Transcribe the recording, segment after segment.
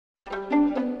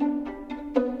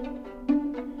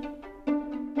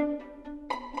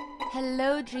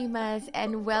Hello, dreamers,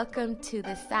 and welcome to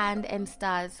the Sand and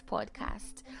Stars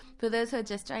podcast. For those who are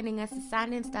just joining us, the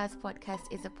Sand and Stars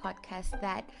podcast is a podcast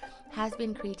that has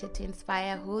been created to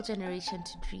inspire a whole generation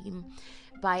to dream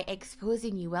by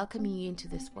exposing you, welcoming you into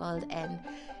this world, and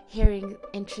hearing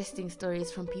interesting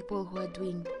stories from people who are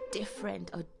doing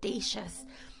different, audacious,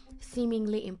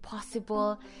 seemingly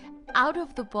impossible,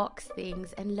 out-of-the-box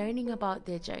things and learning about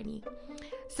their journey.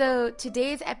 So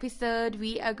today's episode,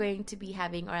 we are going to be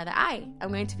having, or rather I'm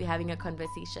going to be having a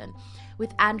conversation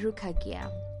with Andrew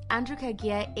Kaggia. Andrew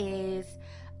Kaggia is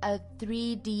a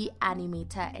 3D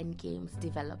animator and games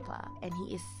developer, and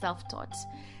he is self-taught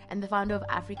and the founder of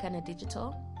Afrikana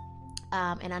Digital.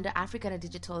 And under Afrikana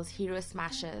Digital's Hero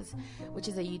Smashers, which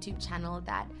is a YouTube channel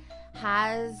that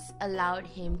has allowed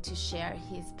him to share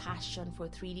his passion for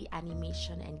 3D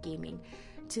animation and gaming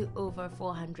to over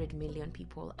 400 million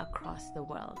people across the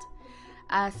world.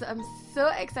 So I'm so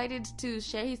excited to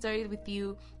share his story with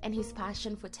you and his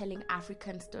passion for telling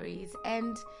African stories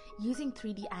and using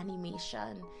 3D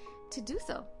animation to do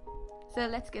so. So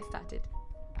let's get started.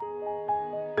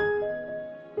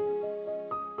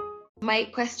 My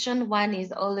question one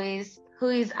is always, who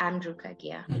is Andrew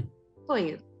Kaggia? Who are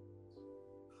you?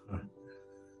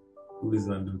 Who is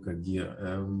Andrew Kaggia?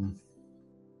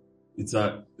 It's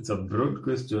a broad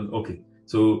question. Okay,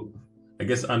 so I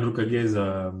guess Andrew Kaggia is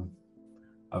a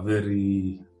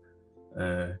very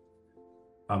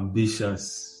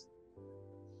ambitious.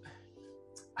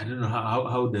 I don't know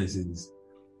how do I say this.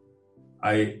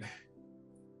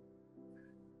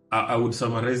 I would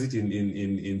summarize it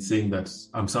in saying that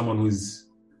I'm someone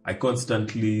I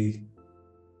constantly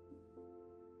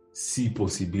see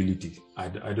possibility. I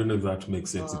don't know if that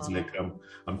makes sense. It's like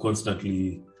I'm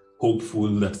constantly hopeful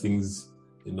that things,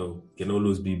 can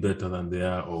always be better than they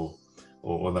are,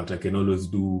 or that I can always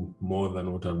do more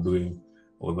than what I'm doing,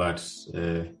 or that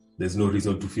there's no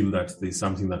reason to feel that there's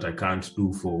something that I can't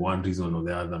do for one reason or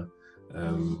the other.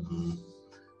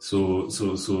 So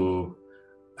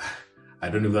I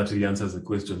don't know if that really answers the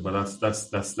question, but that's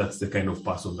the kind of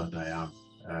person that I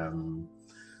am.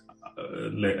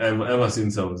 Like ever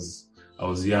since I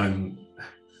was young,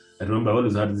 I remember I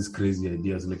always had these crazy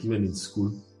ideas. Like even in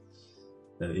school,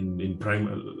 in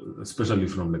primary, especially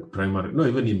from like primary, no,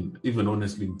 even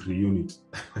honestly in pre-unit.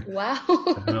 Wow.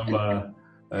 I remember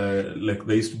like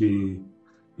there used to be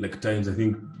like times, I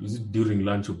think was it during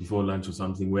lunch or before lunch or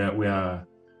something, where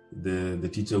the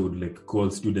teacher would like call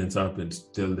students up and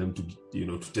tell them to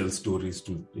tell stories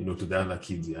to the other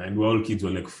kids, and all kids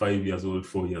were like 5 years old,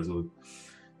 4 years old,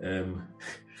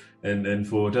 and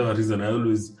for whatever reason I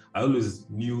always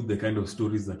knew the kind of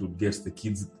stories that would get the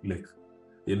kids like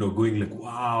going like,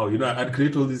 wow, I'd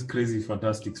create all these crazy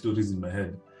fantastic stories in my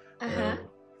head.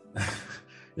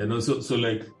 So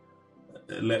like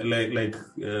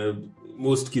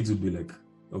most kids would be like,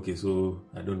 okay, so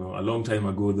I don't know, a long time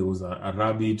ago there was a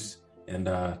rabbit and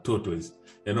a tortoise.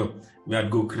 We had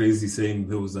go crazy saying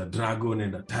there was a dragon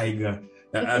and a tiger.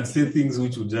 I'd say things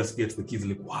which would just get the kids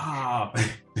like, wow.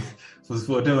 For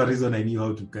whatever reason, I knew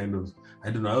how to kind of,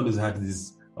 I don't know, I always had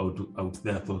these out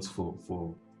there thoughts for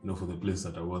the place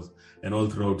that I was. And all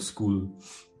throughout school,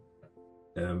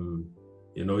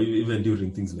 even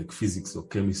during things like physics or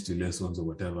chemistry lessons or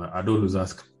whatever, I'd always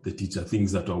ask the teacher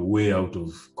things that are way out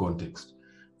of context.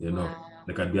 Wow.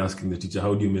 Like I'd be asking the teacher,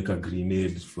 how do you make a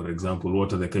grenade, for example?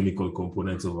 What are the chemical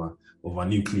components of a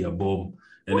nuclear bomb?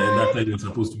 And that time you're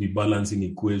supposed to be balancing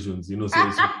equations, so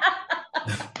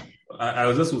I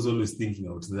was always thinking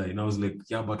out there, and I was like,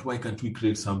 yeah, but why can't we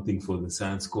create something for the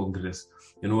Science Congress?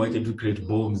 Why can't we create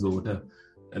bombs or whatever?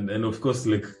 And of course,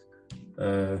 like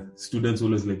students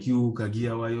always like, you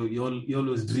Kaggia, why you're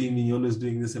always dreaming, you're always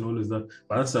doing this and always that.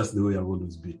 But that's just the way I've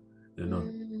always been,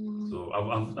 So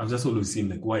I've just always seen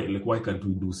like why can't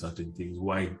we do certain things?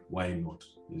 Why not?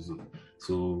 You see?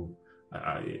 So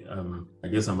I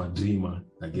guess I'm a dreamer,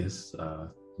 I guess,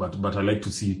 but I like to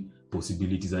see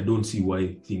possibilities. I don't see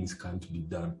why things can't be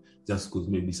done just because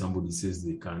maybe somebody says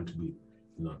they can't be,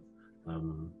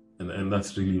 and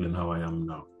that's really even how I am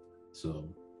now. So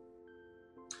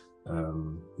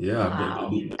yeah.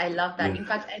 Wow. I love that. Yeah. In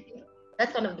fact, I think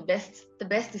that's one of the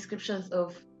best descriptions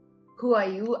of who are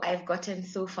you I've gotten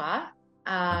so far.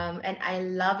 And I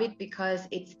love it because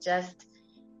it's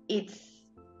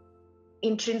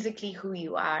intrinsically who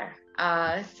you are.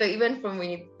 So even from when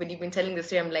you've been telling the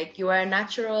story, I'm like, you are a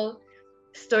natural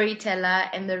storyteller,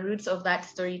 and the roots of that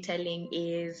storytelling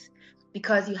is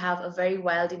because you have a very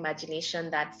wild imagination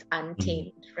that's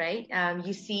untamed, right?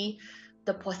 You see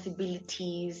the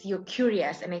possibilities, you're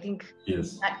curious, and I think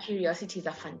that curiosity is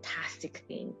a fantastic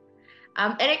thing.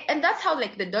 And that's how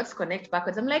like the dots connect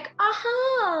backwards. I'm like,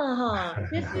 aha,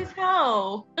 this is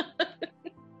how.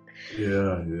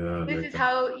 This is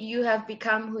how you have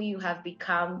become who you have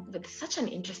become. It's such an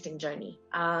interesting journey.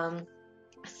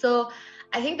 So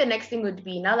I think the next thing would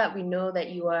be, now that we know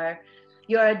that you're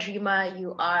a dreamer,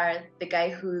 you are the guy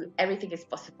who everything is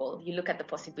possible. You look at the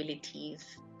possibilities,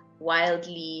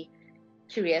 wildly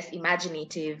curious,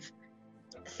 imaginative.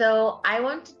 So I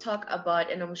want to talk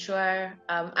about, and I'm sure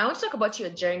I want to talk about your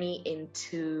journey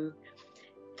into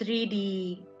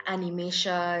 3D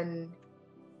animation,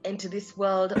 into this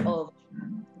world of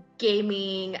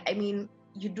gaming. I mean,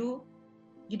 you do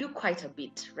quite a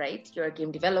bit, right? You're a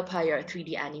game developer, you're a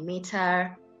 3D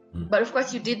animator, but of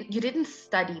course you didn't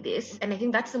study this, and I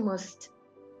think that's the most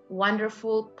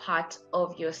wonderful part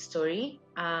of your story.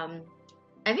 I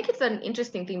think it's an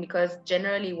interesting thing because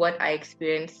generally what I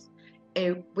experience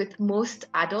with most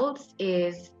adults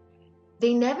is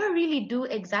they never really do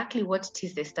exactly what it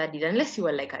is they studied, unless you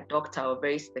were like a doctor or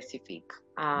very specific.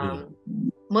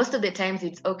 Most of the times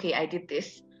it's, okay, I did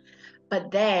this,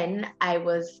 but then I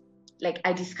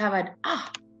discovered,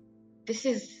 this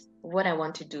is what I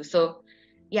want to do. So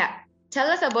yeah, tell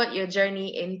us about your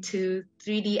journey into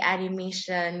 3D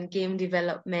animation, game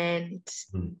development.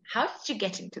 How did you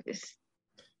get into this?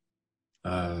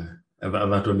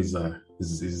 That one is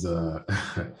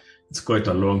it's quite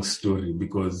a long story,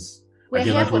 because we're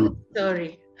again, here for the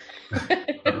story.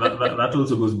 that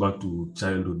also goes back to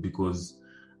childhood, because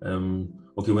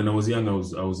okay, when I was young, I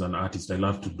was an artist. I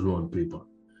loved to draw on paper,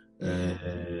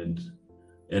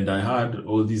 and I had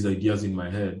all these ideas in my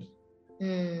head,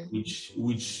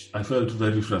 which I felt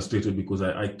very frustrated because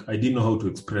I didn't know how to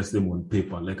express them on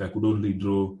paper. Like I could only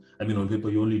draw. I mean, on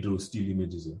paper you only draw still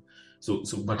images. So,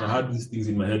 but I had these things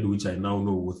in my head which I now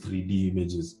know were 3D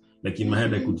images. Like in my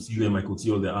head, I could see them, I could see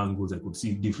all the angles, I could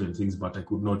see different things, but I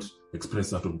could not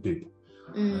express that on paper.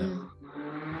 So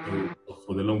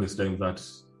for the longest time, that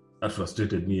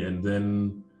frustrated me. And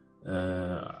then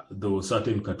there were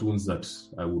certain cartoons that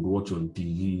I would watch on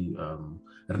TV.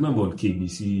 I remember on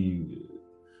KBC,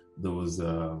 there was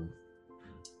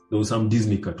some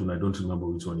Disney cartoon. I don't remember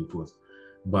which one it was.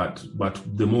 But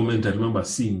the moment I remember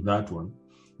seeing that one,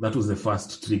 that was the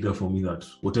first trigger for me that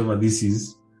whatever this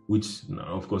is, which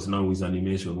of course now is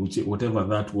animation, whatever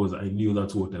that was, I knew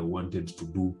that's what I wanted to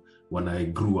do when I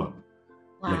grew up.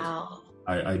 Wow.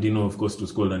 Like, I didn't know, of course, to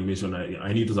call animation.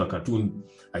 I knew it was a cartoon.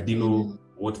 I didn't know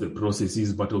what the process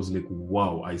is, but I was like,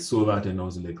 wow, I saw that and I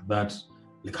was like, that,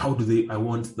 like, how do I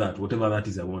want that? Whatever that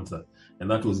is, I want that. And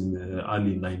that was in the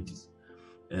early 90s.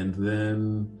 And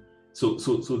then, so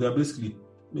there are basically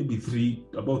maybe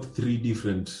about three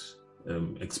different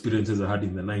experiences I had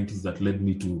in the 90s that led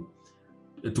me to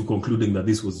concluding that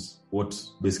this was what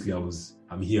basically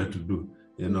I'm here to do,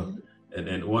 you know.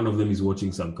 And one of them is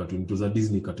watching some cartoon. It was a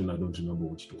Disney cartoon, I don't remember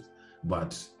which it was.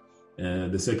 But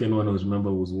the second one I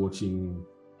remember was watching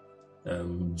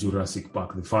Jurassic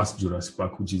Park, the first Jurassic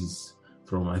Park, which is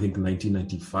from I think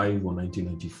 1995 or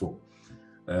 1994.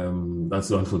 That's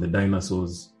the one for the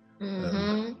dinosaurs.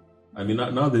 I mean,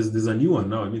 now there's a new one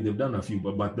now. I mean, they've done a few,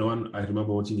 but the one I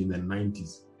remember watching in the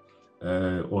 90s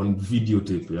on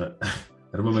videotape. Yeah.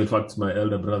 I remember, in fact, my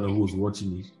elder brother who was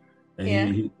watching it,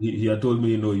 and he had told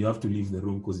me, you have to leave the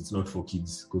room because it's not for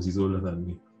kids, because he's older than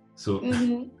me. So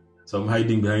so I'm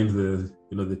hiding behind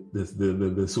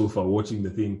the sofa watching the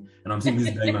thing, and I'm seeing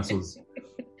these dinosaurs.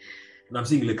 And I'm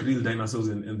seeing like real dinosaurs,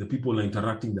 and the people are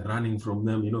interacting, they're running from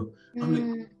them, I'm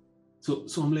like, so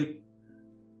I'm like,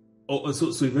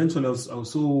 so eventually I was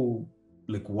so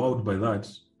like wowed by that.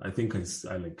 I think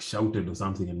I like shouted or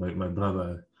something, and my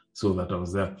brother saw that I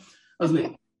was there. I was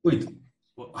like, wait,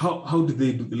 how do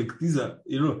they do, like, these are,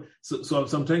 so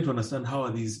I'm trying to understand, how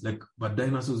are these, like, but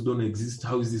dinosaurs don't exist,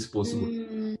 how is this possible?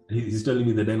 He's telling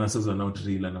me the dinosaurs are not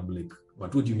real, and I'm like,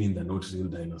 but what do you mean they're not real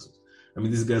dinosaurs? I mean,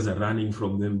 these guys are running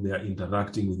from them, they are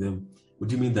interacting with them. What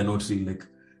do you mean they're not real? Like,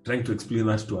 trying to explain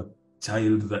that to a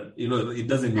child, that, it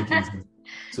doesn't make any sense.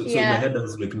 So in my head I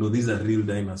was like, no, these are real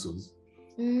dinosaurs.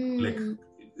 Like,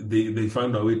 they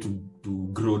found a way to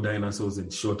grow dinosaurs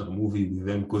and shot a movie with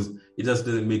them, because it just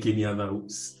doesn't make any other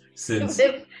sense.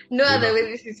 There's no other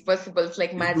way this is possible. It's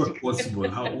like magic. It's not possible.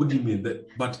 What do you mean?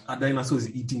 But a dinosaur is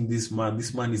eating this man.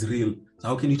 This man is real. So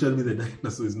how can you tell me the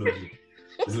dinosaur is not real?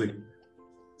 It's like,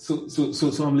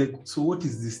 so I'm like, so what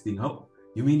is this thing? How,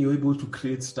 you mean you're able to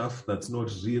create stuff that's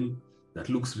not real, that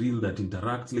looks real, that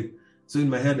interacts? Like, so in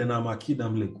my head, and I'm a kid,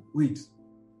 I'm like, wait,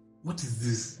 what is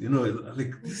this?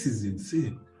 Like, this is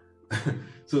insane.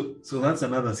 So that's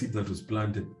another seed that was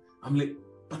planted. I'm like,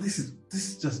 but this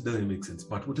just doesn't make sense.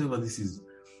 But whatever this is,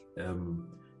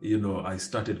 I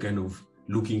started kind of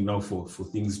looking now for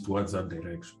things towards that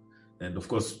direction. And of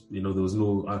course, there was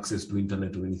no access to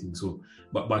internet or anything. So,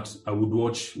 but I would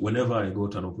watch whenever I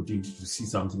got an opportunity to see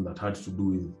something that had to do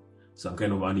with some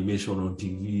kind of animation on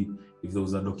TV. If there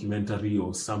was a documentary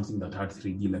or something that had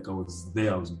 3D, like I was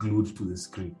there, I was glued to the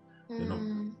screen,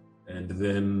 And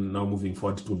then now moving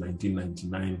forward to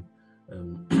 1999,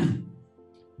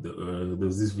 there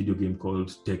was this video game called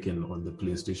Tekken on the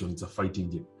PlayStation. It's a fighting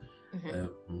game.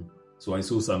 So I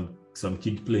saw some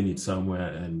kid playing it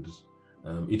somewhere, and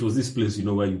it was this place,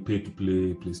 where you pay to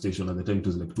play PlayStation. At the time, it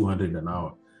was like 200 an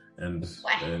hour, and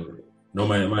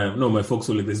my folks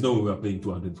were like, "There's no way we're paying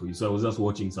 200 for you." So I was just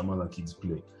watching some other kids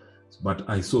play, but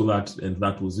I saw that, and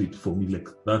that was it for me. Like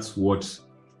that's what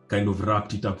kind of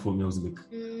wrapped it up for me. I was like,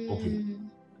 okay,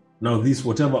 now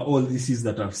whatever all this is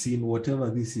that I've seen, whatever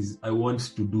this is, I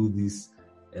want to do this,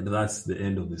 and that's the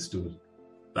end of the story.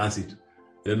 That's it,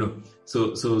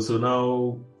 So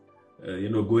now,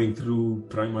 going through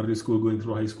primary school, going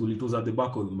through high school, it was at the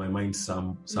back of my mind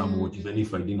somewhat, even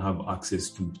if I didn't have access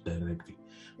to it directly.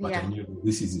 But I knew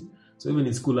this is it. So even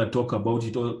in school, I talk about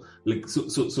it all. Like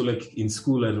so like in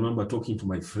school, I remember talking to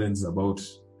my friends about,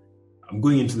 I'm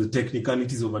going into the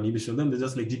technicalities of animation. Then they're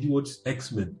just like, "Did you watch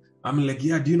X-Men?" I'm like,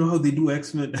 "Yeah, do you know how they do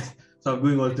X-Men?" So I'm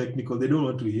going all technical. They don't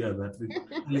want to hear that.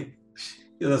 I'm like,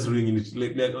 yeah, that's ringing it.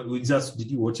 Like we just,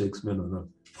 did you watch X-Men or not?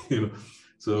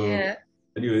 So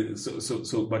anyway,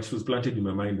 so but she was planted in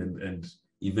my mind, and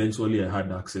eventually I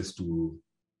had access to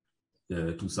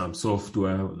some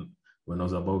software when I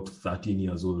was about 13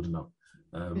 years old now.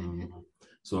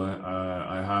 So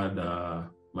I had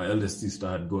my eldest sister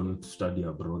had gone to study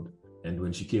abroad. And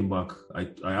when she came back, I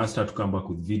asked her to come back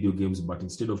with video games, but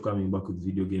instead of coming back with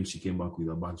video games, she came back with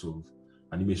a bunch of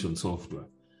animation software.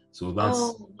 So that's...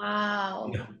 Oh, wow.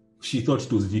 Yeah, she thought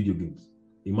it was video games.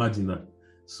 Imagine that.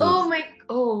 So,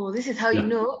 this is how you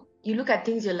look at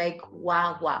things, you're like,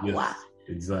 wow.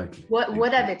 Exactly.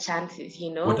 What are the chances,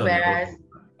 Whereas,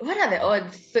 what are the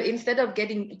odds? So instead of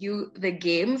getting you the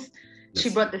games,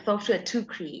 she brought the software to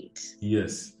create.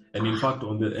 Yes. And in fact,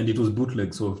 and it was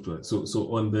bootleg software. So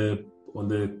on the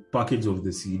package of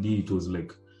the CD, it was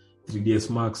like 3ds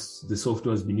Max. The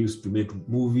software has been used to make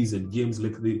movies and games.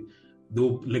 Like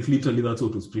literally that's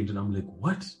what was printed. I'm like,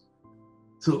 what?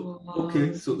 So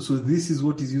okay, so this is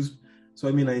what is used. So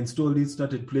I installed it,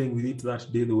 started playing with it that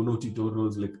day. There were no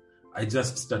tutorials. Like I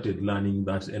just started learning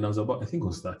that, and I think I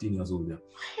was 13 years old there.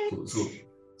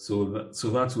 So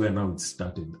that's where now it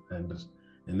started, and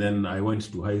then I went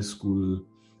to high school.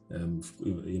 I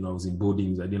was in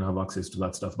boardings. I didn't have access to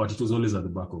that stuff, but it was always at the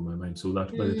back of my mind. So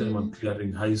that by the time I'm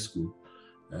clearing high school,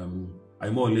 I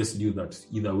more or less knew that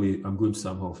either way, I'm going to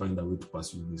somehow find a way to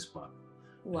pursue this path.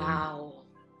 Wow.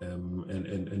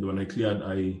 And when I cleared,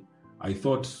 I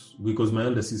thought, because my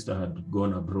elder sister had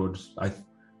gone abroad, I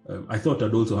thought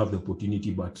I'd also have the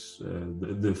opportunity, but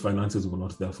the finances were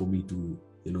not there for me to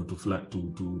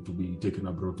be taken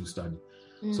abroad to study.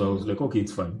 So I was like, okay,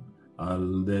 it's fine.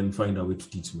 I'll then find a way to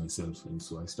teach myself, and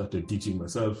so I started teaching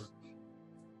myself,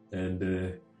 and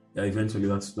eventually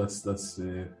that's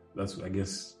I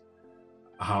guess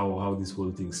how this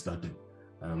whole thing started.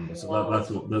 So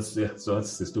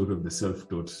that's the story of the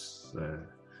self-taught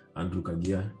Andrew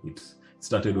Kaggia. It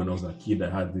started when I was a kid. I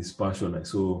had this passion. I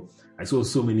saw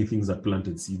so many things that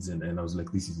planted seeds, and I was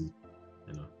like, this is it,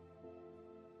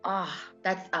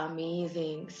 That's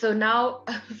amazing. So now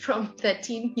from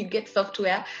 13, you get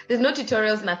software. There's no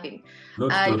tutorials, nothing. No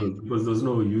tutorials, because there's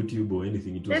no YouTube or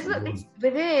anything.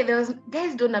 But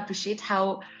guys don't appreciate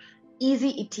how easy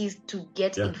it is to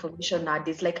get information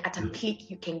nowadays. Like at a click,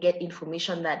 you can get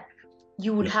information that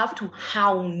you would have to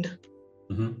hound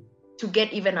to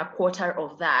get even a quarter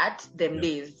of that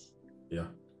days. Yeah.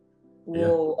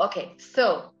 Whoa. Yeah. Okay.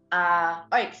 So, all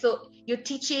right. So you're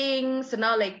teaching. So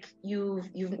now, like you're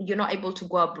not able to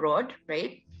go abroad,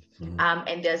 right?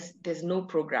 And there's no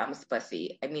programs per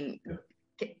se.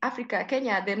 Africa,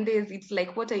 Kenya, them days, it's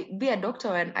like be a doctor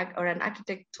or an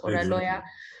architect or a lawyer.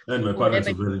 And my parents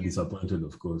were very disappointed,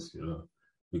 of course,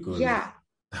 because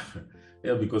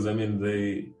because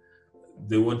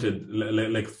they wanted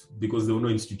like because there were no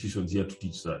institutions here to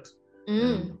teach that.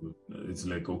 It's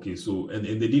like, okay, so and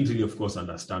they didn't really, of course,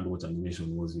 understand what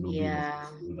animation was,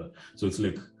 So it's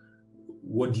like,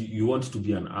 what do you want to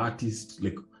be an artist,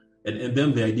 like, and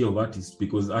then the idea of artists,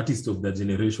 because artists of that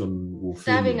generation were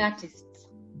serving artists.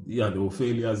 Yeah, they were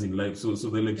failures in life. So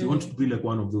they're like, you want to be like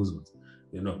one of those ones,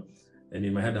 And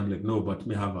in my head, I'm like, no, but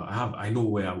I know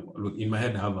where in my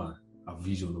head I have a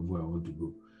vision of where I want to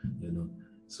go,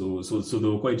 So they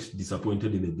were quite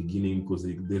disappointed in the beginning, because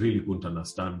they really couldn't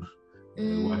understand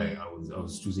why I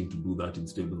was choosing to do that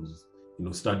instead of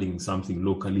studying something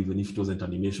locally, even if it wasn't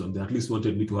animation. They at least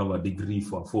wanted me to have a degree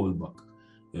for a fallback,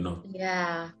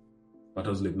 Yeah. But I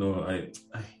was like, no, if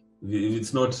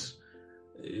it's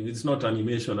not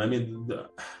animation, I mean,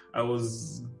 I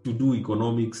was to do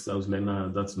economics. I was like, nah,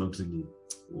 that's not really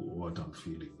what I'm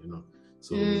feeling,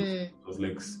 So I was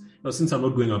like, since I'm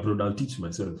not going abroad, I'll teach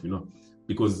myself,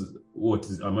 because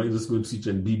am I just going to sit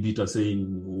and be bitter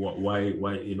saying why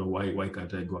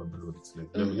can't I go abroad? It's like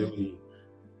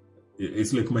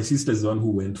it's like my sister is the one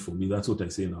who went for me. That's what I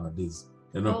say nowadays.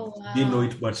 Wow. Didn't know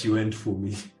it, but she went for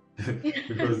me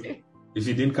because if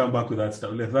she didn't come back with that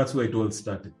stuff, like, that's where it all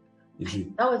started. You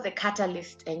see, that was the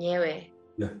catalyst, anyway.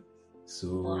 Yeah.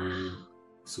 So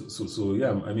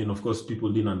yeah. I mean, of course,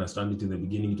 people didn't understand it in the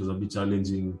beginning. It was a bit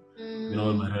challenging.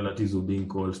 All my relatives were being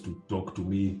called to talk to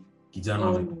me.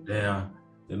 Kijana there,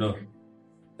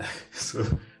 so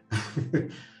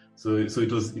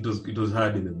it was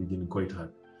hard in the beginning, quite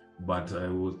hard. But I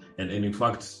was, and in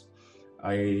fact,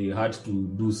 I had to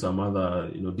do some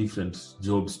other, different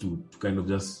jobs to kind of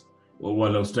just,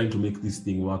 while I was trying to make this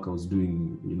thing work, I was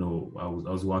doing, I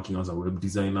was working as a web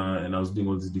designer, and I was doing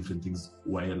all these different things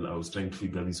while I was trying to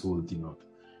figure this whole thing out.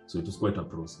 So it was quite a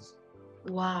process.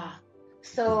 Wow.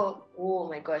 So, oh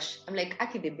my gosh, I'm like,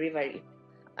 Aki, the bravery.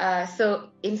 So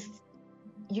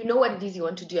you know what it is you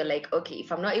want to do. You're like, okay,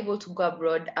 if I'm not able to go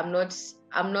abroad, I'm not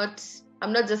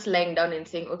just lying down and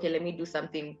saying, okay, let me do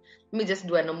something. Let me just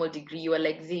do a normal degree. You are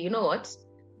like, Z, you know what?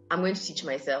 I'm going to teach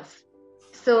myself.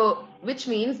 So, which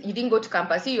means you didn't go to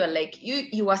campus. You are like,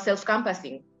 you are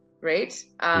self-campusing, right?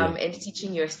 And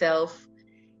teaching yourself.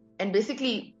 And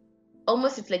basically,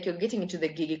 almost it's like you're getting into the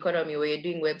gig economy where you're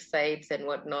doing websites and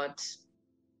whatnot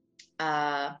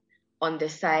on the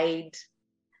side.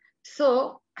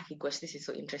 So, okay, gosh, this is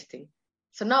so interesting.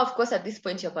 So now, of course, at this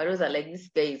point, your parents are like, this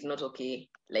guy is not okay.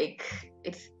 Like,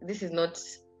 this is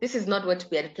not what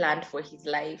we had planned for his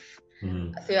life.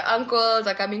 So your uncles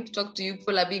are coming to talk to you.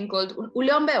 People are being called.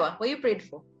 Uliombewa, what you prayed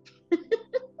for?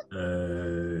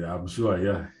 I'm sure,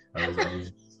 yeah. I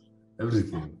was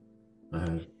everything.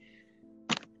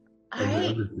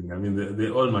 Everything. I mean, they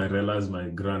all my relatives, my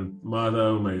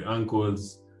grandmother, my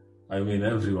uncles. I mean,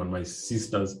 everyone, my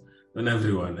sisters, and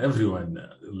everyone,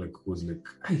 like was like,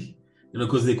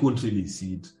 because they couldn't really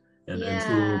see it, and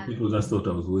so people just thought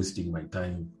I was wasting my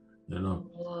time,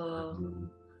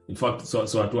 In fact,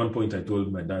 so at one point I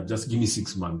told my dad, just give me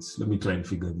 6 months, let me try and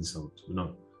figure this out,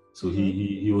 So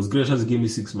he was gracious to give me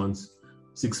 6 months.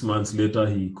 6 months later,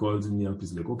 he called me up.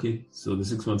 He's like, okay, so the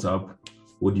 6 months are up.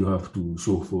 What do you have to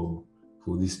show for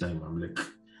this time? I'm like,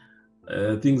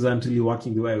 things aren't really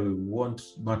working the way I want,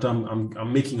 but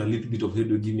I'm making a little bit of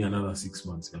headway. Give me another 6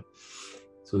 months. Yeah.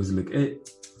 So he's like, hey,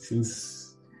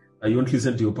 since you won't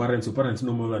listen to your parents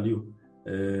know more than you.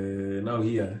 Now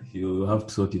here you have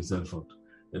to sort yourself out.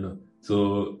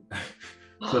 So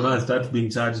now I start being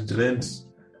charged rent.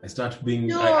 I start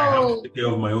being, I have to take care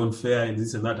of my own fare and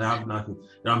this and that. I have nothing.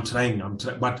 And I'm trying,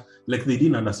 but like they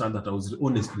didn't understand that I was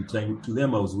honestly trying. To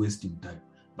them, I was wasting time.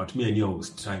 But me, I knew I was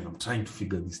trying. I'm trying to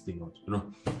figure this thing out,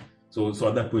 So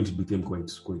at that point, it became quite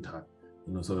hard,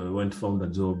 So I went, found a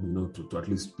job, to at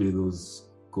least pay those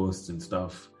costs and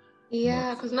stuff.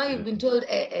 Yeah, because now you've been told,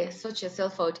 sort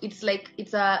yourself out. It's like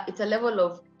it's a level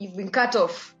of you've been cut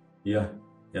off. Yeah.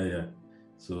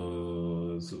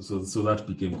 So that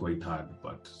became quite hard,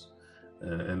 but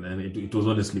and it was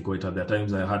honestly quite hard. There are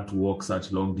times I had to walk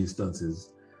such long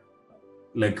distances.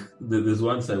 Like there's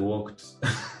once I walked.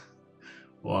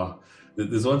 Wow,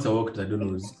 there's once I walked. I don't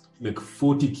know, it's like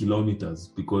 40 kilometers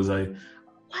because I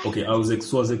was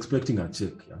expecting a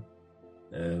check.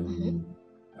 Yeah,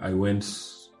 I went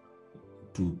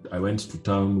to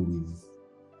town with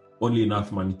only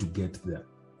enough money to get there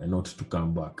and not to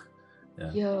come back.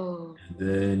 Yeah. Yo. And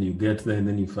then you get there and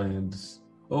then you find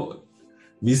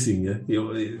missing. Yeah,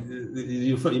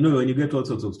 you when you get all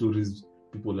sorts of stories,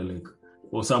 people are like,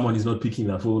 or someone is not picking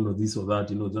their phone or this or that.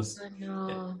 Just.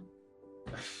 No.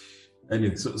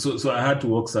 Anyway, so I had to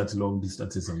walk such long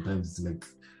distances. Sometimes it's like,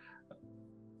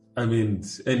 I mean,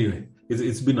 anyway,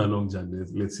 it's been a long journey.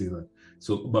 Let's say that.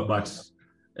 So, but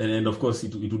and of course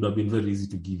it would have been very easy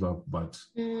to give up. But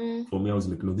for me, I was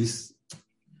like, no, this.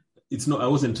 It's not. I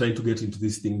wasn't trying to get into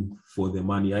this thing for the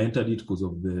money. I entered it because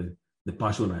of the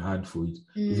passion I had for it.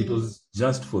 If it was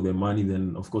just for the money,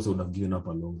 then of course I would have given up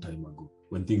a long time ago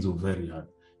when things were very hard.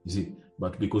 You see,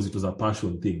 but because it was a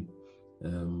passion thing,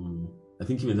 I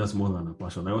think even that's more than a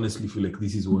passion. I honestly feel like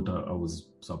this is what I was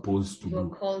supposed to do. You were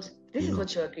called. This is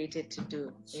what you were created to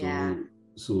do. Yeah.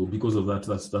 So because of that,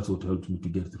 that's what helped me to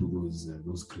get through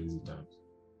those crazy times.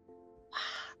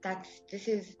 This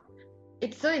is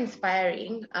it's so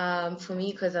inspiring for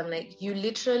me, because I'm like, you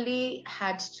literally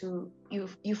had to,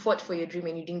 you fought for your dream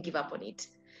and you didn't give up on it.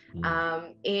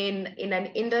 In an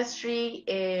industry,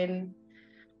 in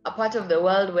a part of the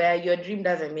world where your dream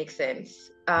doesn't make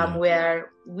sense,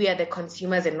 where we are the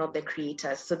consumers and not the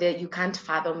creators, so that you can't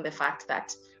fathom the fact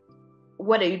that,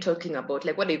 what are you talking about?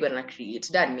 Like, what are you gonna create?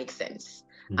 That makes sense.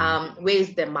 Where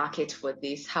is the market for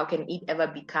this? How can it ever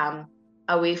become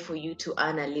a way for you to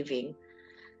earn a living?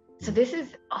 So this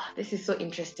is so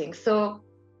interesting. So,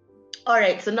 all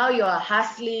right, so now you're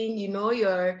hustling,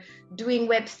 you're doing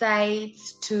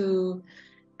websites to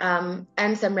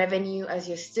earn some revenue as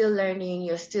you're still learning,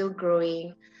 you're still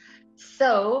growing.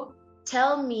 So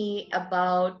tell me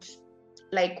about,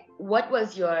 like, what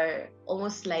was your,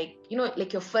 almost like,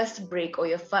 like your first break or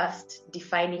your first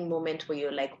defining moment where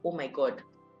you're like, oh my God,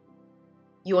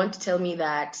 you want to tell me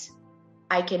that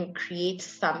I can create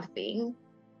something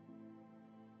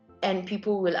and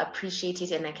people will appreciate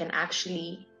it and I can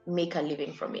actually make a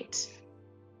living from it?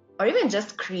 Or even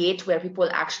just create where people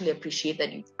actually appreciate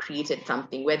that you've created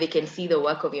something, where they can see the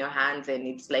work of your hands and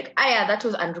it's like, yeah, that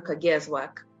was Andrew Kaggia's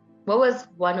work. What was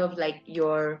one of, like,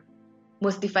 your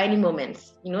most defining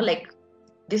moments? Like,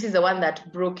 this is the one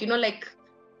that broke, like,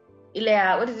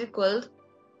 Ilea, what is it called?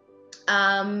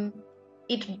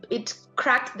 It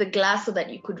cracked the glass so that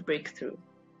you could break through,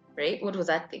 right? What was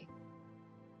that thing?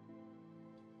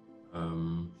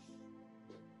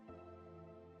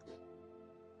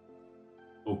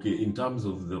 Okay, in terms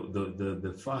of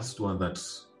the first one that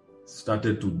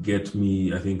started to get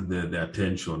me, I think the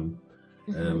attention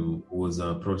was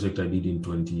a project I did in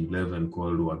 2011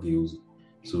 called Wageuzi.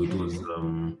 So it was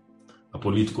a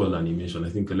political animation. I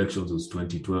think elections was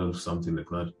 2012, something like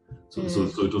that. So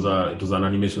it was an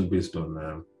animation based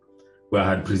on where I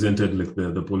had presented, like,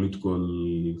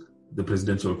 the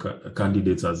presidential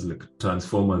candidates as, like,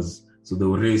 transformers. So they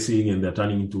were racing and they're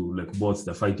turning into, like, bots.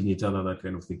 They're fighting each other, that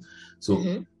kind of thing. So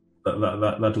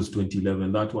that was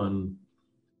 2011. That one,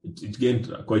 it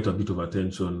gained quite a bit of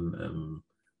attention.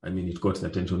 I mean, it got the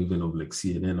attention even of, like,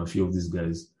 CNN, a few of these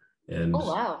guys. And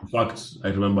in fact, I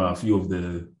remember a few of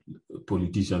the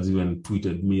politicians even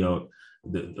tweeted me out.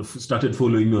 They started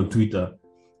following me on Twitter.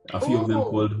 A few of them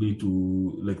called me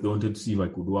to, like, they wanted to see if I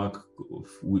could work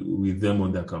with them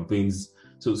on their campaigns.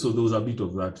 So there was a bit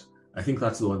of that. I think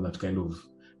that's the one that kind of,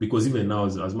 because even now,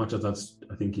 as much as that's,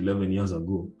 I think, 11 years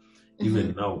ago,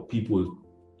 even now people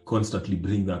constantly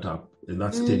bring that up. And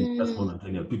that's 10, that's more than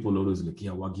 10 years. People always like,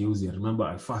 yeah, Wageuzi. I remember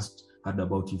I first heard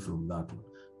about you from that one.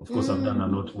 Of course, I've done a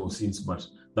lot more since, but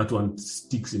that one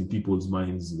sticks in people's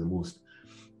minds the most.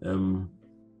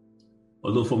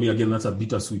 Although for me, again, that's a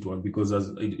bittersweet one, because as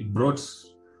it brought,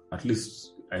 at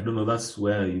least, I don't know, that's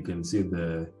where you can say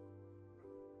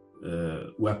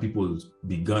where people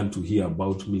began to hear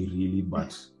about me, really.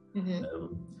 But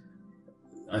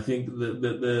I think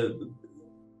the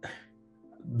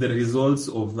results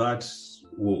of that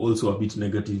were also a bit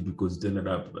negative, because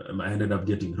I ended up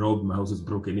getting robbed. My house was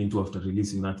broken into after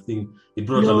releasing that thing. It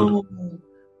brought a lot of,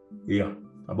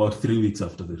 about 3 weeks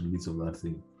after the release of that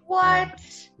thing. What?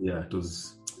 It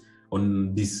was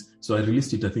on this. So I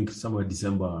released it, I think, somewhere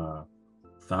December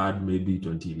 3rd, maybe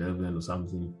 2011 or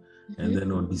something. And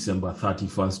then on December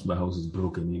 31st, my house was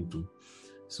broken into.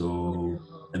 So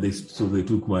they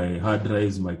took my hard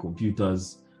drives, my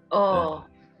computers,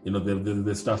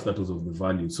 the stuff that was of the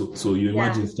value. So you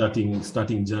imagine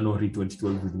starting January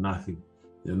 2012 with nothing,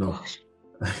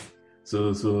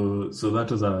 So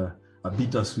that was a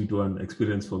bittersweet one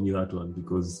experience for me, that one,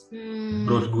 because it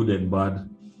brought good and bad.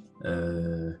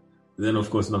 Then, of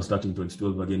course, now starting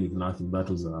 2012 again with nothing, that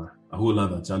was a whole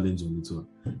other challenge on its own,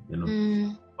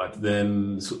 But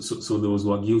then, so there was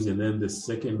Wageuzi, and then the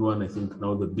second one, I think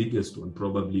now the biggest one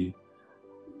probably,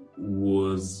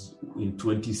 was in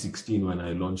 2016 when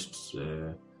I launched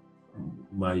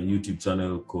my YouTube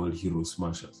channel called Hero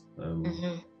Smashers.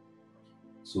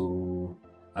 So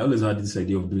I always had this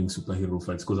idea of doing superhero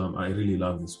fights, because I really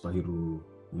love the superhero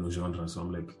genre. So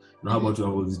I'm like, how about you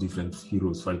have all these different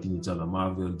heroes fighting each other,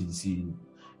 Marvel, DC,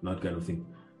 that kind of thing.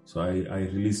 So I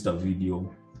released a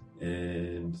video,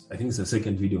 and I think it's the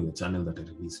second video on the channel that I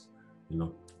released,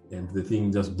 and the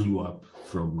thing just blew up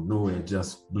from nowhere. It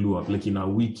just blew up. Like, in a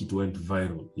week, it went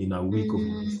viral. In a week of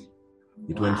release,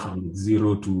 it went from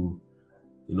 0 to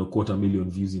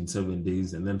 250,000 views in 7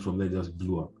 days, and then from there just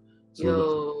blew up.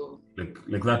 So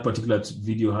like that particular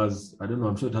video has, I don't know,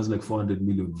 I'm sure it has like 400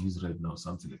 million views right now,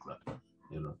 something like that.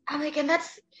 I'm like, and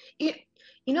that's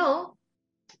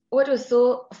what was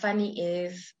so funny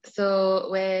is, so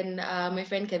when my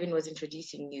friend Kevin was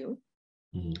introducing you,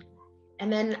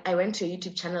 and then I went to your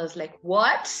YouTube channel, I was like,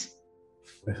 what?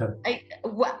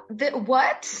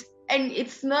 What? And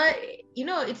it's not,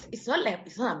 it's not like,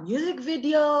 it's not a music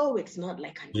video. It's not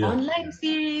like an Yeah. online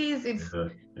series. It's, Yeah.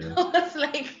 it's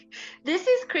like, this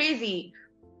is crazy.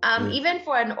 Yeah. Even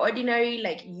for an ordinary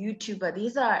like YouTuber,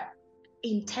 these are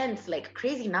intense, like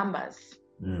crazy numbers.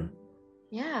 Yeah.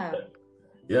 Yeah.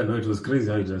 Yeah, no, it was crazy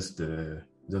how it just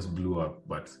blew up.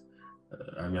 But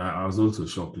I mean, I was also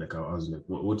shocked. Like I was like,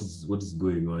 what is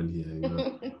going on here? You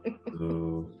know.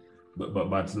 So,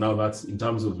 but now that's in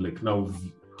terms of like now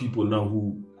people now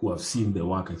who have seen the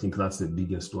work. I think that's the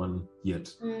biggest one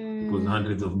yet, because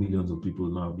hundreds of millions of people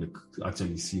now have like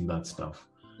actually seen that stuff.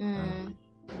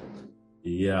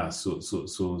 Yeah. So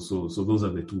those are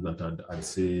the two that I'd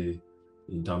say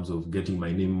in terms of getting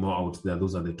my name more out there.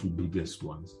 Those are the two biggest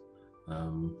ones.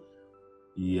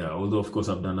 Yeah, although of course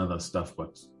I've done other stuff,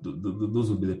 but those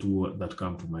would be the two that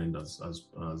come to mind as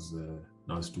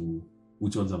to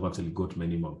which ones have actually got my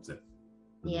name out there.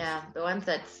 Yeah, the ones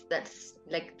that's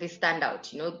like they stand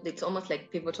out. It's almost like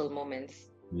pivotal moments.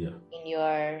 Yeah. In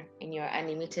your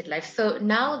animated life. So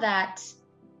now that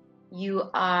you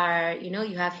are,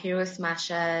 you have Hero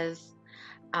Smashers,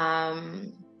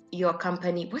 your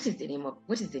company. What is the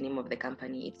name of the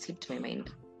company? It slipped my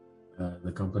mind.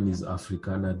 The company is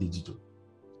Afrikana Digital.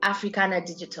 Afrikana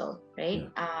Digital, right?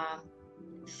 Yeah.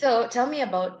 So tell me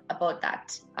about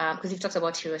that, because you've talked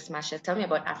about Hero Smashers. Tell me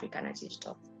about Afrikana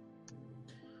Digital.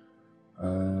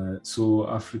 So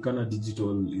Afrikana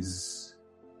Digital is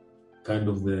kind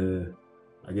of the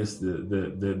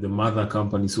mother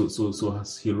company. So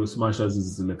Hero Smashers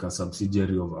is like a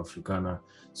subsidiary of Afrikana.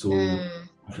 So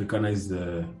Afrikana is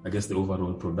the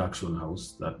overall production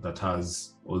house that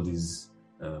has all these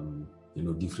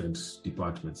different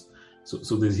departments.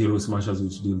 So there's Hero Smashers,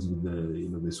 which deals with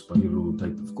the superhero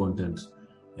type of content,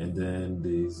 and then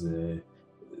there's the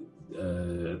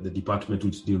department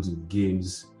which deals with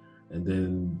games, and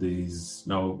then there's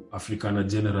now Afrikana,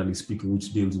 generally speaking,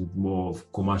 which deals with more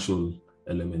of commercial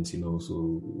elements.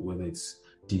 So whether it's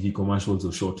TV commercials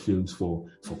or short films for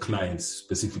clients,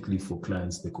 specifically for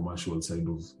clients, the commercial side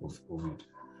of it.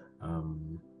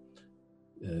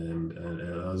 And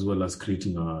as well as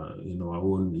creating our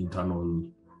own internal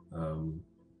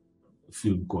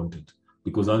film content,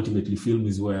 because ultimately film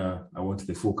is where I want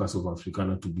the focus of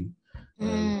Afrikana to be,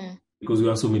 because we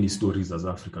have so many stories as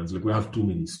Africans. Like we have too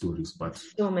many stories, but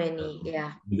so many,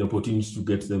 yeah. The opportunity to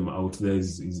get them out there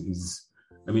is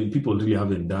I mean, people really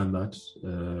haven't done that.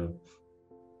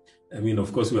 I mean,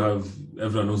 of course,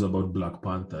 everyone knows about Black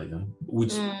Panther, yeah,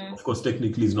 which of course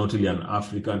technically is not really an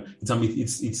African.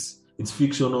 It's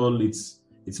fictional.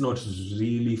 It's not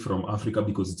really from Africa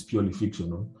because it's purely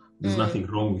fictional. There's nothing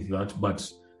wrong with that. But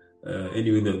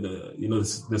anyway,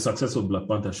 the success of Black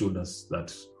Panther showed us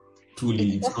that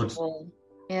truly it's not.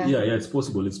 Yeah, it's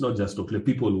possible. It's not just okay.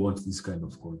 People want this kind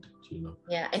of content,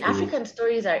 Yeah, and so, African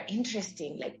stories are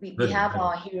interesting. Like we have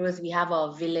our heroes, we have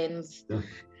our villains. Yeah.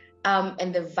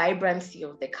 And the vibrancy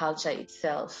of the culture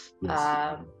itself.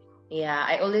 Yes. Yeah,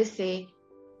 I always say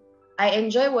I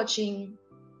enjoy watching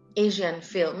Asian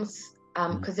films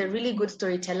because they're really good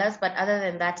storytellers, but other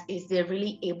than that, they're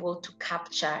really able to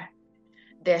capture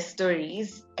their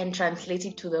stories and translate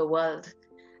it to the world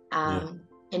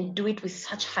and do it with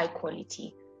such high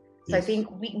quality. So yes. I think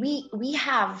we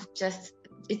have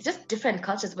it's just different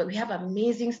cultures, but we have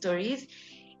amazing stories.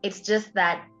 It's just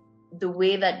that the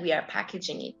way that we are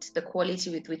packaging it, the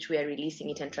quality with which we are releasing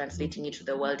it and translating it to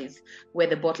the world is where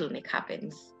the bottleneck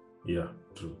happens. Yeah,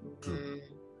 true.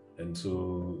 And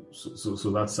so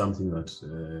that's something that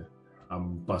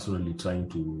I'm personally trying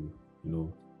to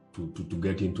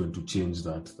get into and to change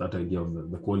that idea of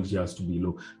the quality has to be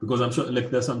low, because I'm sure like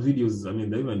there's some videos, I mean,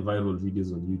 there are even viral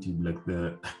videos on YouTube like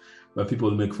where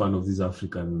people make fun of these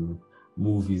African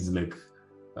movies, like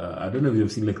I don't know if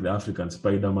you've seen like the African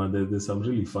Spider-Man. There's some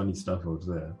really funny stuff out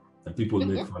there that people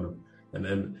make fun of,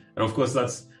 and of course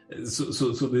that's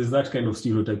so there's that kind of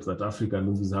stereotype that African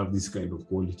movies have this kind of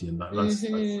quality, and that's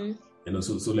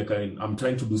so like I'm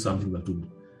trying to do something that would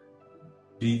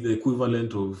be the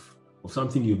equivalent of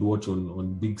something you'd watch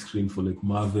on big screen for like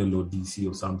Marvel or DC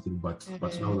or something, but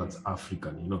now that's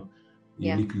African,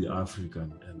 uniquely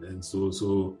African, and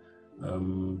so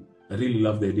I really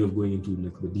love the idea of going into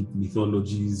like the deep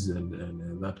mythologies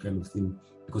and that kind of thing,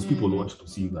 because people want to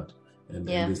see that, and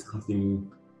there's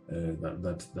something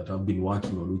that I've been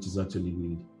working on, which is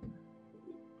actually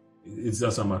it's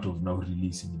just a matter of now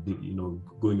releasing,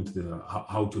 going into the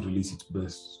how to release it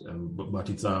best, but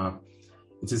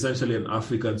it's essentially an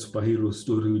African superhero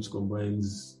story which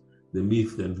combines the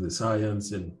myth and the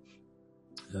science, and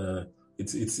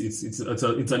it's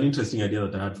an interesting idea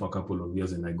that I had for a couple of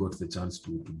years, and I got the chance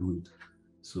to do it.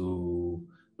 So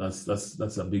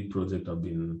that's a big project I've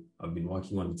been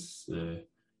working on.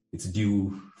 It's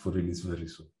due for release very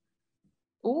soon.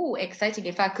 Oh, exciting!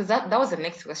 In fact, because that was the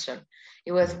next question.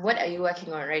 It was, what are you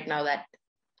working on right now that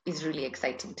is really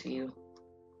exciting to you?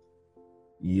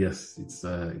 Yes, it's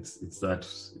a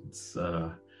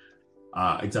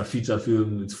feature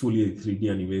film. It's fully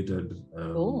 3D animated.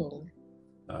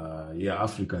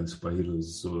 African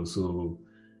superheroes. So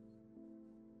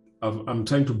I'm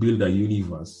trying to build a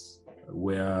universe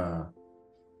where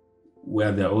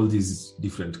there are all these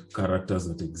different characters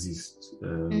that exist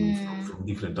from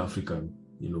different African,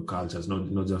 cultures,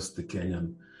 not just the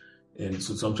Kenyan. And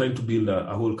so I'm trying to build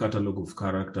a whole catalog of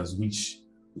characters which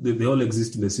they all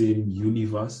exist in the same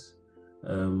universe.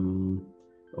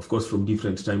 Of course, from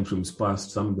different time frames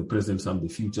past, some the present, some the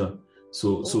future.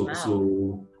 So it's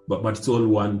all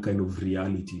one kind of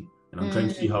reality. And I'm trying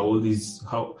to see how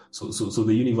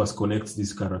the universe connects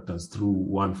these characters through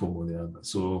one form or the other.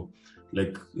 So,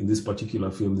 like in this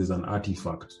particular film, there's an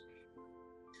artifact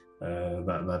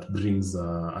that brings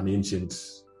an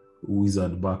ancient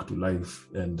wizard back to life,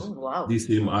 and this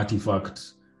same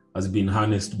artifact has been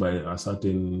harnessed by a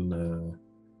certain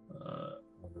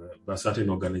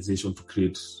organization to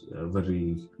create a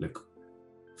very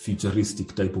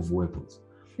futuristic type of weapons.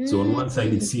 So on one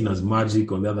side it's seen as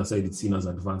magic, on the other side it's seen as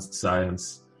advanced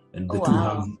science, and the two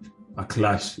have a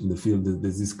clash in the film.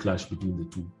 There's this clash between the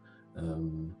two.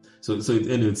 So it's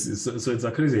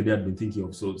a crazy idea I've been thinking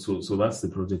of. So that's the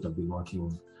project I've been working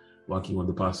on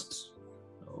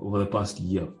over the past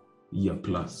year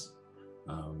plus.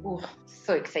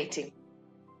 So exciting.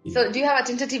 Yeah. So do you have a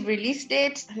tentative release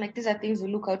date? Like, these are things we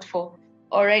look out for,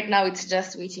 or right now it's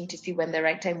just waiting to see when the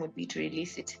right time would be to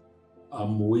release it?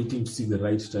 I'm waiting to see the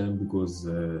right time because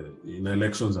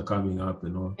elections are coming up,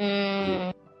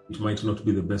 It might not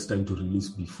be the best time to release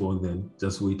before then.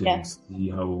 Just wait and see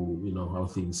how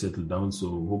things settle down.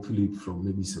 So hopefully from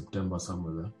maybe September,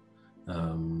 somewhere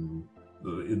there.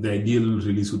 The ideal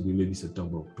release would be maybe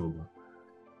September, October.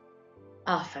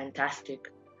 Oh, fantastic.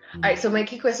 All right, so my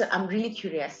key question, I'm really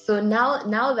curious. So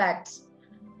now that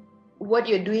what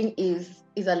you're doing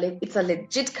it's a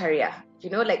legit career,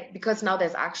 because now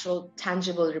there's actual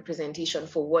tangible representation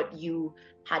for what you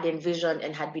had envisioned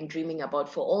and had been dreaming about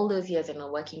for all those years and are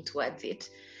working towards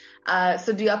it.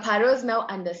 So do your paros now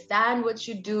understand what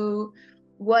you do?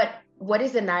 What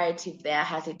is the narrative there?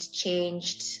 Has it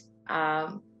changed?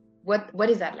 What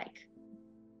is that like?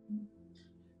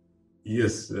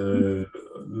 Yes.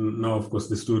 Now, of course,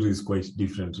 the story is quite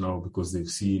different now because they've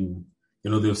seen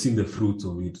the fruits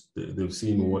of it. They've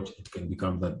seen what it can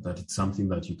become, that it's something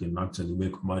that you can actually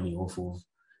make money off of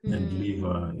and live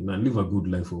a good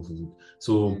life off of it.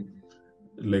 So,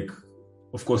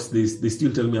 of course, they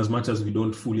still tell me, as much as we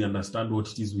don't fully understand what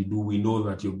it is we do, we know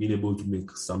that you've been able to make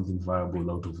something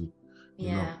viable out of it.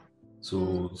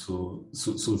 So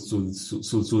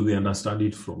they understand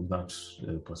it from that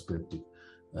perspective.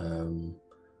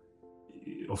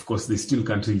 Of course, they still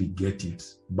can't really get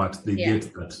it, but they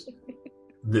get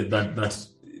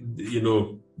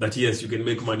that yes, you can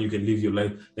make money, you can live your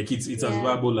life. It's as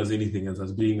viable as anything else,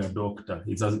 as being a doctor.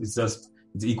 It's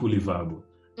equally viable.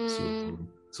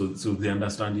 So they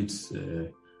understand it,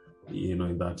 in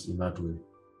that way.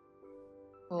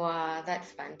 Wow, that's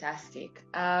fantastic.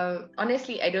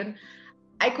 Honestly, I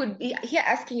could be here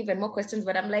asking even more questions,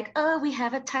 but I'm like, we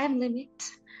have a time limit.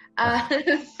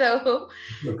 So,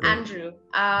 okay. Andrew,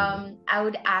 I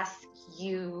would ask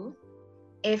you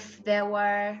if there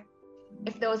was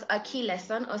a key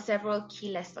lesson or several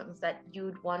key lessons that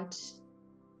you've learned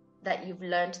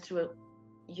through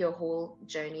your whole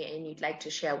journey and you'd like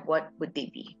to share, what would they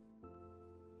be?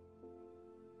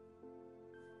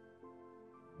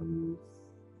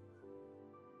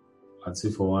 I'd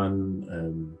say for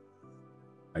one,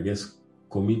 I guess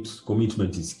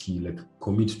commitment is key.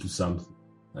 Commit to something.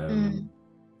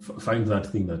 Find that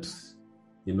thing that,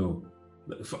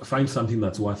 find something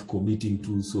that's worth committing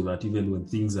to, so that even when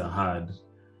things are hard,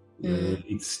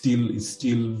 it's still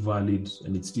valid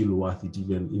and it's still worth it,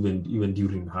 even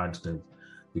during hard times.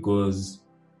 Because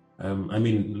now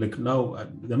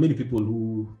there are many people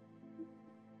who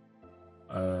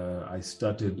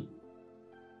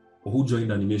who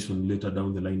joined animation later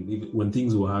down the line. When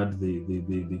things were hard, they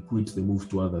quit, they moved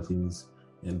to other things,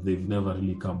 and they've never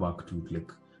really come back to it.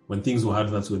 When things were hard,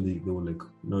 that's when they were like,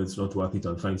 no, it's not worth it,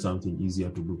 I'll find something easier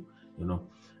to do, and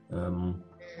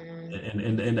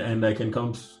I can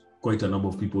count quite a number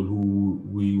of people who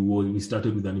we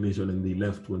started with animation and they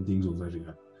left when things were very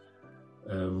hard.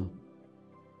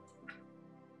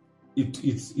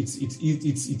 It's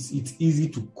easy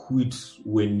to quit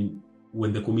when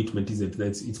when the commitment isn't there,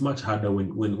 it's much harder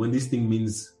when this thing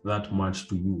means that much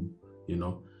to you, you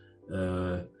know.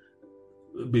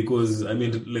 Because I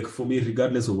mean, like for me,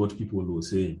 regardless of what people were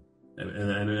saying,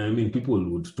 and I mean, people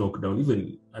would talk down.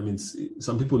 Even I mean,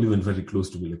 some people even very close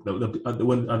to me. Like at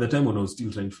the time when I was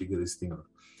still trying to figure this thing out,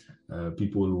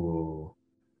 people were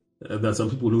there are some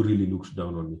people who really looked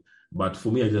down on me. But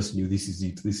for me, I just knew this is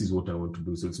it. This is what I want to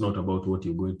do. So it's not about what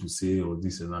you're going to say or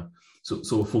this and that.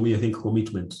 So for me, I think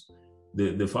commitment,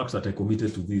 the fact that I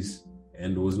committed to this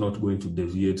and was not going to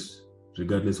deviate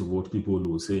regardless of what people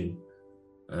were saying.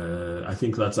 I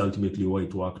think that's ultimately why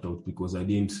it worked out, because I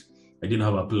didn't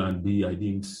have a plan B. I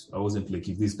wasn't like,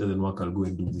 if this doesn't work, I'll go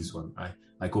and do this one.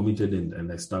 I committed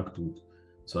and I stuck to it.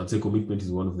 So I'd say commitment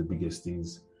is one of the biggest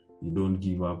things. You don't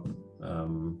give up. I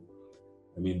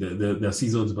mean, there are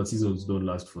seasons, but seasons don't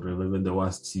last forever. Even the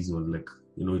worst season, like,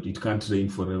 you know, it can't rain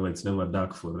forever. It's never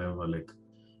dark forever. Like,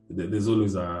 there's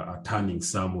always a turning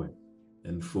somewhere.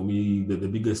 And for me, the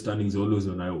biggest turning is always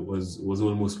when I was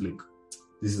almost like,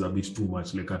 this is a bit too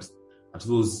much. Like at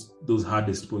those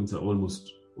hardest points are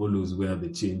almost always where the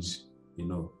change, you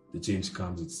know, the change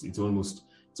comes. It's almost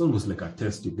like a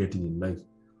test you're getting in life.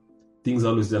 Things are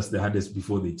always just the hardest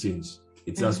before they change.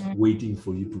 It's just waiting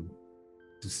for you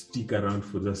to stick around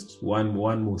for just one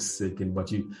more second. But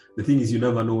the thing is, you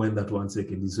never know when that 1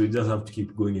 second is. So you just have to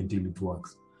keep going until it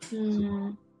works.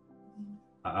 So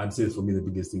I'd say for me, the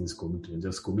biggest thing is commitment.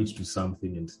 Just commit to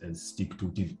something and stick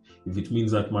to it. If it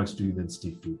means that much to you, then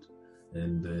stick to it.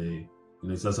 And you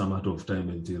know, it's just a matter of time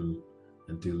until you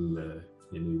know,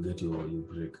 you get your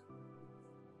break.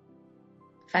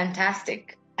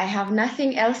 Fantastic. I have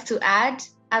nothing else to add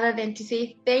other than to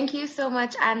say thank you so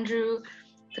much, Andrew,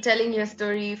 for telling your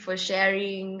story, for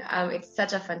sharing. It's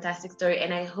such a fantastic story,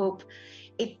 and I hope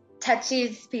it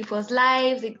touches people's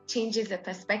lives, it changes their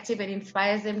perspective and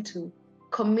inspires them to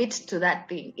commit to that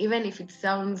thing, even if it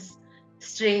sounds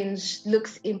strange,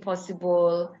 looks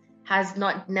impossible, has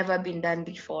never been done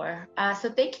before.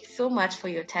 So thank you so much for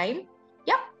your time.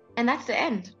 Yep, and that's the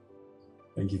end.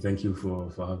 Thank you for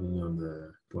having me on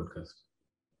the podcast.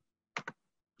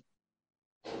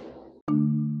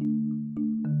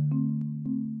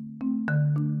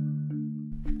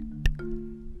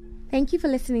 Thank you for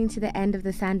listening to the end of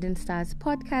the Sand and Stars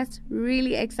podcast.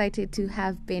 Really excited to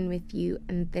have been with you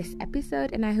in this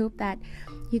episode, and I hope that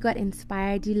you got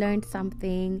inspired, you learned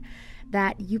something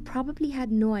that you probably had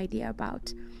no idea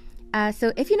about.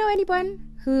 So if you know anyone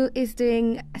who is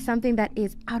doing something that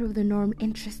is out of the norm,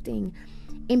 interesting,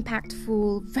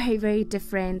 impactful, very, very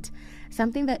different,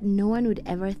 something that no one would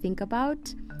ever think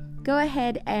about, go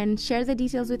ahead and share the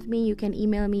details with me. You can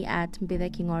email me at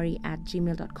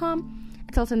mbithakingori@gmail.com.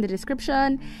 It's also in the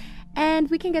description, and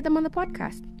we can get them on the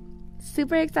podcast.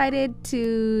 Super excited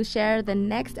to share the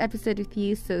next episode with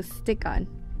you, so stick on.